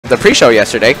the pre-show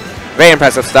yesterday. Very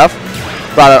impressive stuff.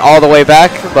 Brought it all the way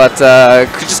back, but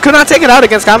just could not take it out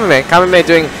against Pacman. Pacman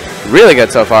doing really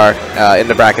good so far in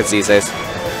the brackets these days.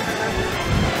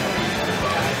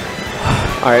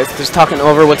 All right, just talking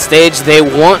over what stage they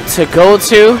want to go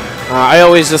to. I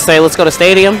always just say, let's go to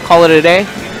stadium, call it a day.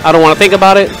 I don't want to think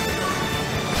about it.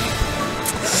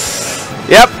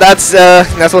 Yep, that's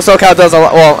what SoCal does a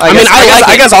lot. Well, I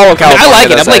guess all of California. I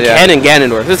like it. I play Ken and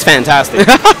Ganondorf. It's fantastic.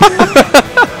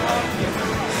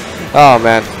 Oh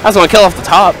man, I just want to kill off the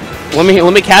top. Let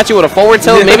me catch you with a forward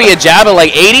tilt, maybe a jab at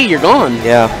like 80. You're gone.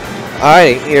 Yeah. All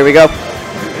right, here we go.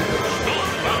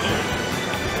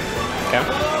 Okay.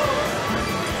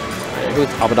 Who's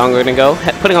Abadango gonna go?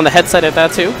 Putting on the headset at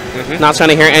that too. Not trying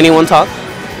to hear anyone talk.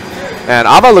 And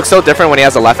Abba looks so different when he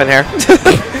has a left in hair.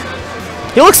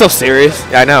 He looks so serious.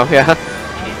 Yeah, I know. Yeah.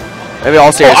 Maybe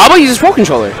all serious. Oh, Abba uses Pro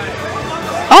Controller.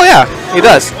 Oh yeah, he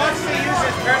does.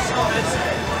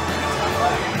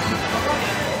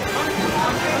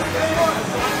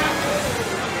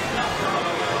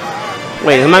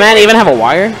 Wait, does my man even have a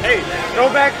wire? Hey,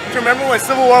 throwback to remember when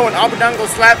Civil War when Abadango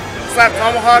slapped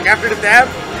Tomahawk after the dab?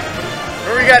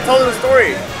 Remember you guys told the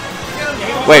story?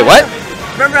 Wait, what?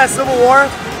 Remember at Civil War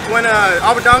when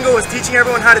Abadango was teaching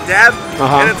everyone how to dab?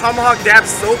 And then Tomahawk dabbed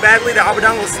so badly that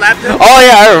Abadango slapped him? Oh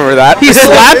yeah, I remember that. He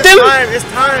slapped him? It's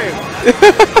time.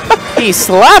 He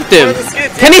slapped him.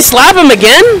 Can he slap him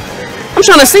again? I'm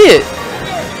trying to see it.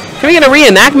 Can we get a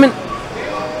reenactment?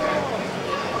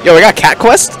 Yo, we got Cat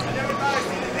Quest?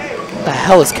 What the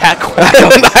hell is Cat Quest?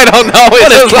 I don't know.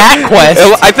 What is Cat Quest?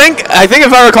 I think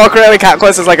if I recall correctly, Cat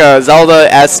Quest is like a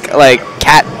Zelda-esque like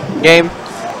cat game.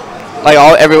 Like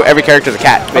every character is a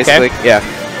cat, basically. Okay. Yeah.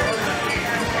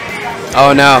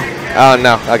 Oh no. Oh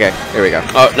no. Okay, here we go.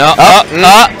 Oh no.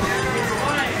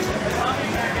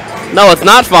 No, it's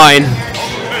not fine.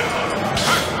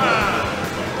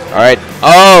 All right.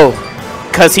 Oh,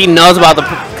 because he knows about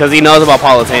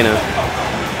Palutena.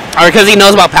 Or because he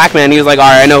knows about Pacman, he was like, all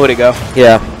right, I know who to go.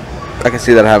 Yeah, I can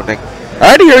see that happening. All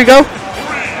right, here we go.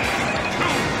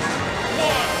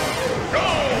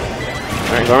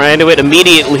 All right, going right into it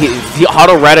immediately. The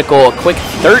auto reticle, a quick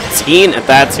 13 at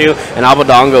that too. And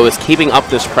Abadango is keeping up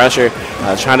this pressure,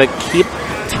 trying to keep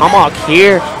Tomahawk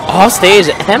here off stage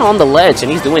and on the ledge, and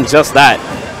he's doing just that.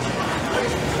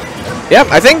 Yep,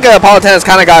 I think Palutena's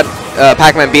kind of got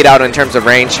Pacman beat out in terms of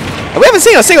range. And we haven't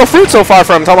seen a single fruit so far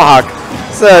from Tomahawk.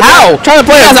 How? Trying to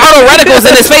play his auto reticles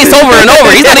in his face over and over.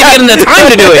 He's not even getting the time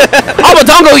to do it.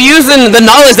 Abadango using the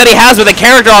knowledge that he has with the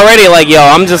character already, like, yo,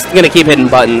 I'm just going to keep hitting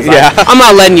buttons. Yeah. I'm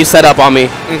not letting you set up on me.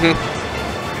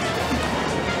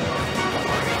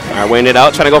 All right, weighing it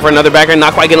out, trying to go for another backer,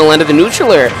 not quite going to land at the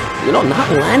neutral-er. You know,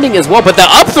 not landing as well, but the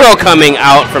up throw coming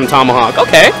out from Tomahawk.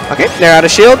 Okay. Okay, they're out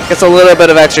of shield. Gets a little bit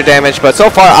of extra damage, but so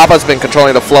far, Abba's been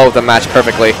controlling the flow of the match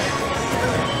perfectly.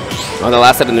 Oh, the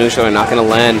last hit of the neutral-er not going to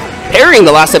land. Parrying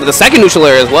the last hit of the second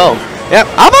neutral-er as well. Yep,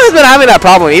 Abba has been having that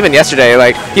problem even yesterday.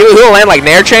 Like he'll land like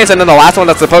nair chains, and then the last one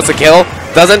that's supposed to kill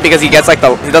doesn't, because he doesn't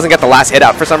get the last hit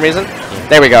out for some reason.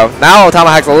 There we go. Now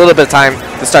Tomahawk has a little bit of time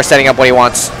to start setting up what he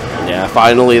wants. Yeah,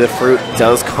 finally the fruit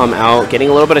does come out, getting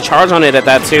a little bit of charge on it at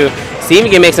that too. See if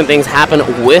he can make some things happen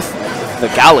with the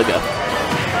Galaga.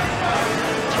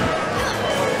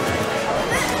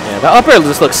 Yeah, the upper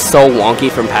just looks so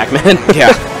wonky from Pacman.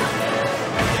 Yeah.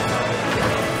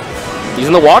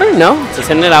 Using the water? No, just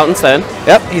hitting it out instead.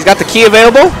 Yep, he's got the key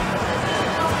available.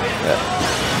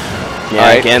 Yeah,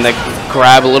 right. Again, the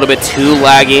grab a little bit too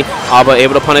laggy. Abba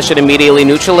able to punish it immediately.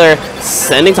 Neutral-er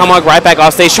sending Tomahawk right back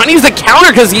off stage, trying to use the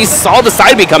counter because he saw the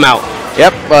side B come out.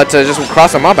 Yep, but just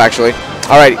cross him up actually.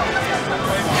 All right.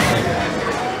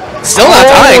 Still not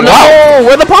dying. No, wow.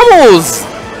 where are the pummels?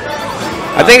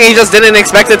 I think he just didn't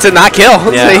expect it to not kill.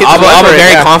 Yeah, Abba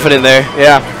very confident there.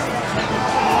 Yeah.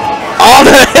 Oh,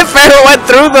 the hit fair went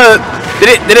through the.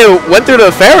 Did it went through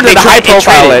the fair or did the high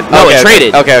profile it? No, okay, it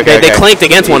traded. Okay. They clanked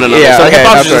against one another, so the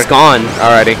hitbox is just gone.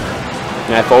 Alrighty.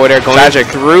 Yeah, forward air going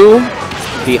through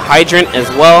the hydrant as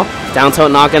well. Down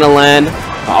tilt not going to land.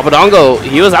 Abadango,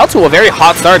 he was out to a very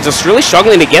hot start, just really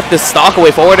struggling to get this stock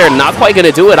away forward air. Not quite going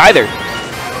to do it either.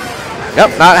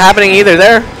 Yep, not happening either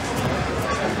there.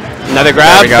 Another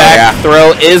grab, back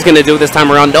throw is going to do it this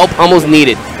time around. No pummels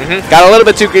needed. Got a little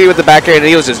bit too greedy with the back air, and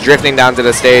he was just drifting down to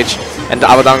the stage. And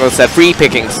Abadango said free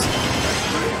pickings.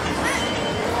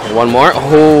 One more.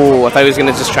 Oh, I thought he was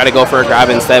going to just try to go for a grab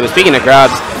instead. But speaking of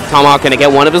grabs, Tomahawk going to get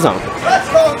one of his own.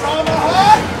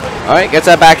 All right, gets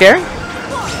that back air.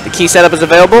 The key setup is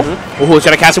available. Oh, he's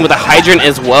trying to catch him with a hydrant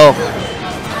as well.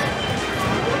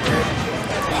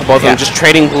 Both of them just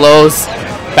trading blows.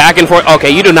 Back and forth. Okay,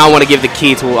 you do not want to give the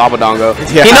key to Abadango.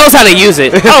 Yeah. He knows how to use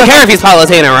it. I don't care if he's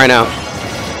Palutena right now.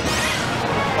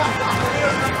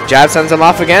 Jab sends him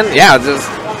off again. Yeah,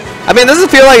 I mean, this is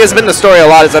feel like it's been the story a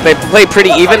lot, is that they play pretty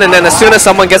even, and then as soon as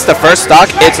someone gets the first stock,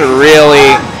 it's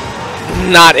really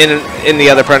not in the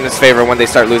other opponent's favor when they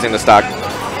start losing the stock.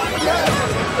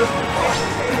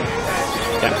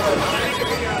 Yeah.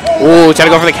 Ooh, try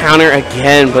to go for the counter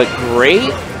again, but great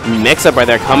mix-up right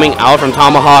there coming out from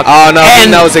Tomahawk. Oh, no, and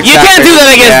he knows exactly. You can't do that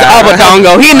against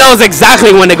Abadango. He knows exactly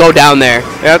when to go down there.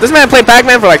 Yeah, this man played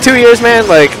Pacman for like 2 years, man.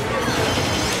 Like,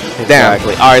 damn.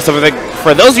 Exactly. All right, so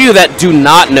for those of you that do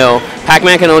not know,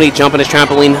 Pacman can only jump on his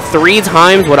trampoline 3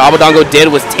 times. What Abadango did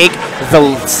was take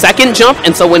the second jump,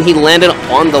 and so when he landed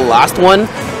on the last one,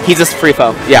 he just free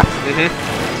fell. Yeah.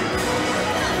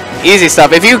 Easy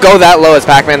stuff. If you go that low as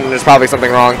Pacman, there's probably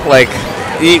something wrong. Like,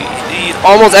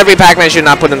 almost every Pacman should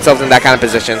not put themselves in that kind of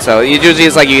position. So usually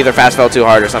it's like you either fast fell too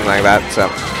hard or something like that. So,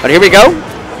 but here we go.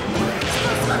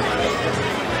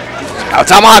 Oh,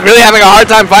 Tomahawk really having a hard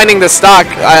time finding the stock.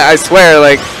 I swear,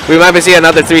 like, we might be seeing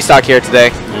another 3 stock here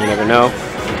today. You never know.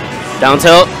 Down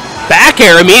tilt, back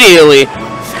air immediately.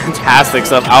 Fantastic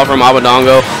stuff out from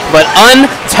Abadango, but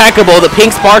untechable. The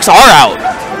pink sparks are out.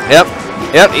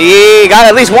 Yep, he got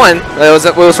at least one. It was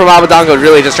from Abadango,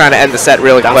 really just trying to end the set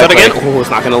really quick. Down tilt again. Oh, it's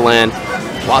not going to land.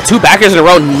 Wow, 2 backers in a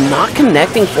row, not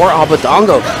connecting for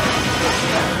Abadango.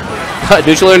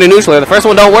 Neutral to neutral. The first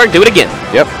one don't work. Do it again.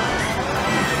 Yep.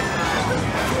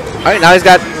 All right, now he's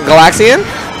got Galaxian.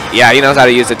 Yeah, he knows how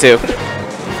to use it too.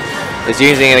 He's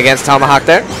using it against Tomahawk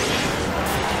there.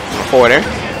 Forward air.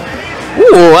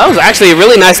 Ooh, that was actually a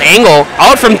really nice angle.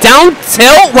 Out from down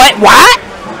tilt. What?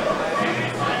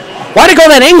 Why'd it go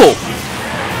that angle?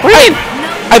 What do you mean?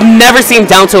 I've never seen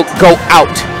down tilt go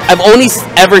out. I've only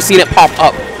ever seen it pop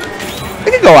up.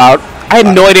 It can go out. I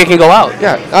had no idea it can go out.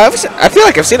 Yeah, I feel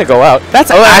like I've seen it go out.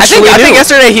 That's I think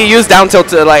yesterday he used down tilt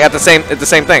to like at the same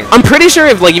thing. I'm pretty sure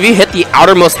if you hit the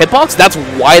outermost hitbox, that's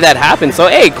why that happened. So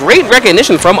hey, great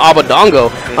recognition from Abadango,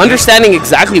 understanding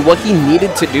exactly what he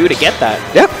needed to do to get that.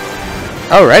 Yep.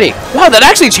 Alrighty. Wow, that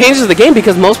actually changes the game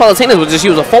because most Palutenas would just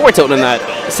use a forward tilt in that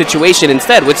situation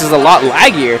instead, which is a lot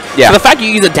laggier. Yeah. So the fact you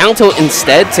use a down tilt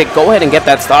instead to go ahead and get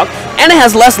that stock, and it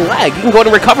has less lag, you can go ahead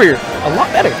and recover a lot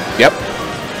better. Yep.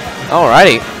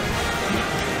 Alrighty.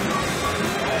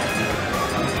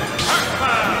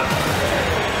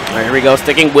 Alright, here we go.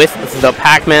 Sticking with the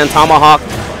Pacman Tomahawk.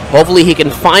 Hopefully he can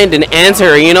find an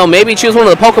answer. You know, maybe choose one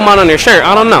of the Pokemon on your shirt.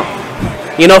 I don't know.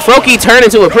 You know, Froakie turned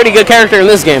into a pretty good character in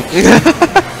this game.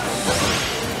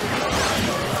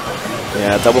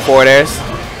 Yeah, double forward airs.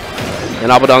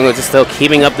 And Abadango just still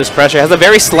keeping up this pressure. Has a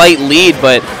very slight lead,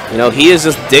 but, you know, he is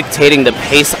just dictating the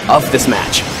pace of this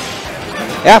match.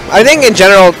 Yeah, I think in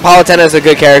general, Palutena is a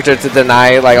good character to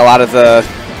deny like a lot of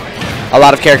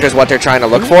characters what they're trying to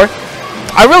look for.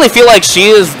 I really feel like she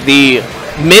is the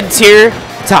mid-tier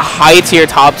to high-tier,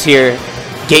 top-tier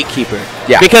gatekeeper.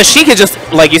 Yeah. Because she could just,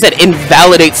 like you said,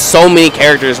 invalidate so many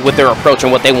characters with their approach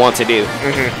and what they want to do.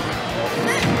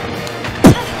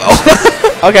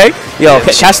 Okay. Yo,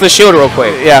 catch the shield real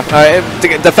quick. Yeah.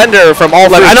 Defender from all.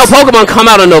 Look, I know Pokemon come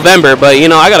out in November, but you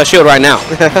know I got a shield right now.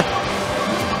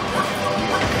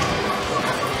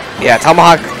 Yeah,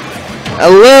 Tomahawk a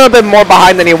little bit more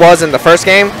behind than he was in the first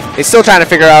game. He's still trying to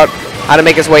figure out how to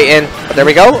make his way in. But there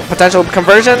we go. Potential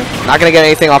conversion. Not going to get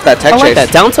anything off that tech chase. I like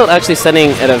that. Down tilt actually setting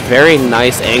at a very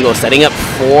nice angle, setting up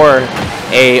for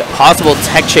a possible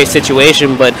tech chase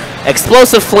situation, but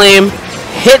explosive flame,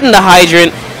 hitting the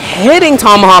hydrant, hitting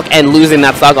Tomahawk, and losing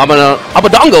that stock.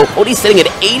 Abadango only sitting at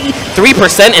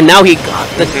 83%, and now he got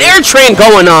the air train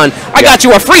going on. I got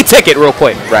you a free ticket real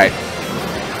quick. Right.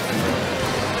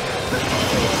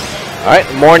 All right,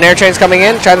 more Nair Trains coming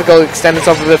in, trying to go extend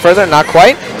itself a bit further, not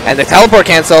quite. And the teleport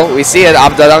cancel, we see it.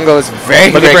 Abadango is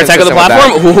very looking for attack of the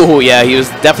platform. That. Ooh, yeah, he was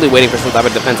definitely waiting for some type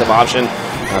of defensive option.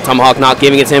 Tomahawk not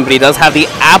giving it to him, but he does have the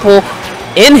apple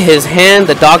in his hand.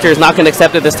 The doctor is not going to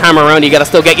accept it this time around. You got to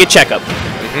still get your checkup.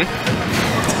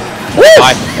 Woo!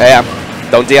 Yeah,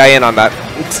 don't DI in on that.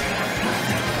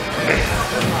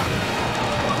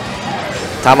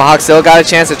 Tomahawk still got a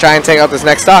chance to try and take out this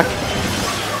next stock.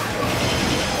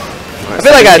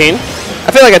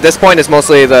 I feel like at this point it's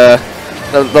mostly the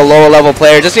lower level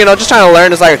player, just trying to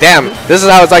learn. It's like, damn, this is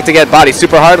how it's like to get bodied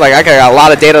super hard. Like I got a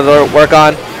lot of data to work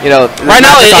on. You know, right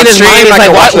now in his mind, it's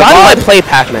like, why do I play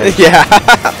Pacman? Yeah.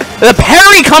 The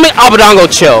parry coming,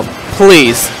 Abadango, chill,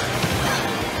 please.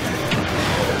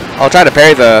 I'll try to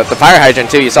parry the fire hydrant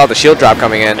too. You saw the shield drop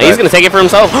coming in. He's gonna take it for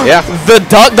himself. Yeah.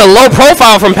 The low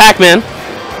profile from Pacman.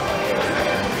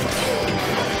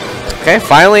 Okay,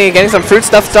 finally getting some fruit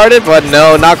stuff started, but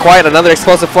no, not quite. Another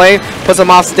explosive flame puts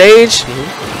him off stage.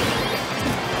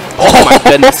 Oh my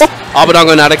goodness.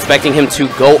 Abadango not expecting him to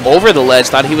go over the ledge.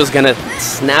 Thought he was going to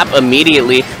snap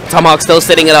immediately. Tomahawk still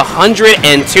sitting at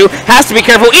 102. Has to be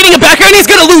careful. Eating it back here, and he's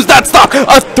going to lose that stock.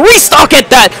 A 3-stock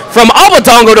at that from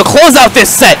Abadango to close out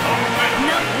this set.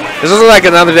 This is like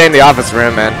another day in the office for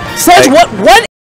him, man. Sedge, like, what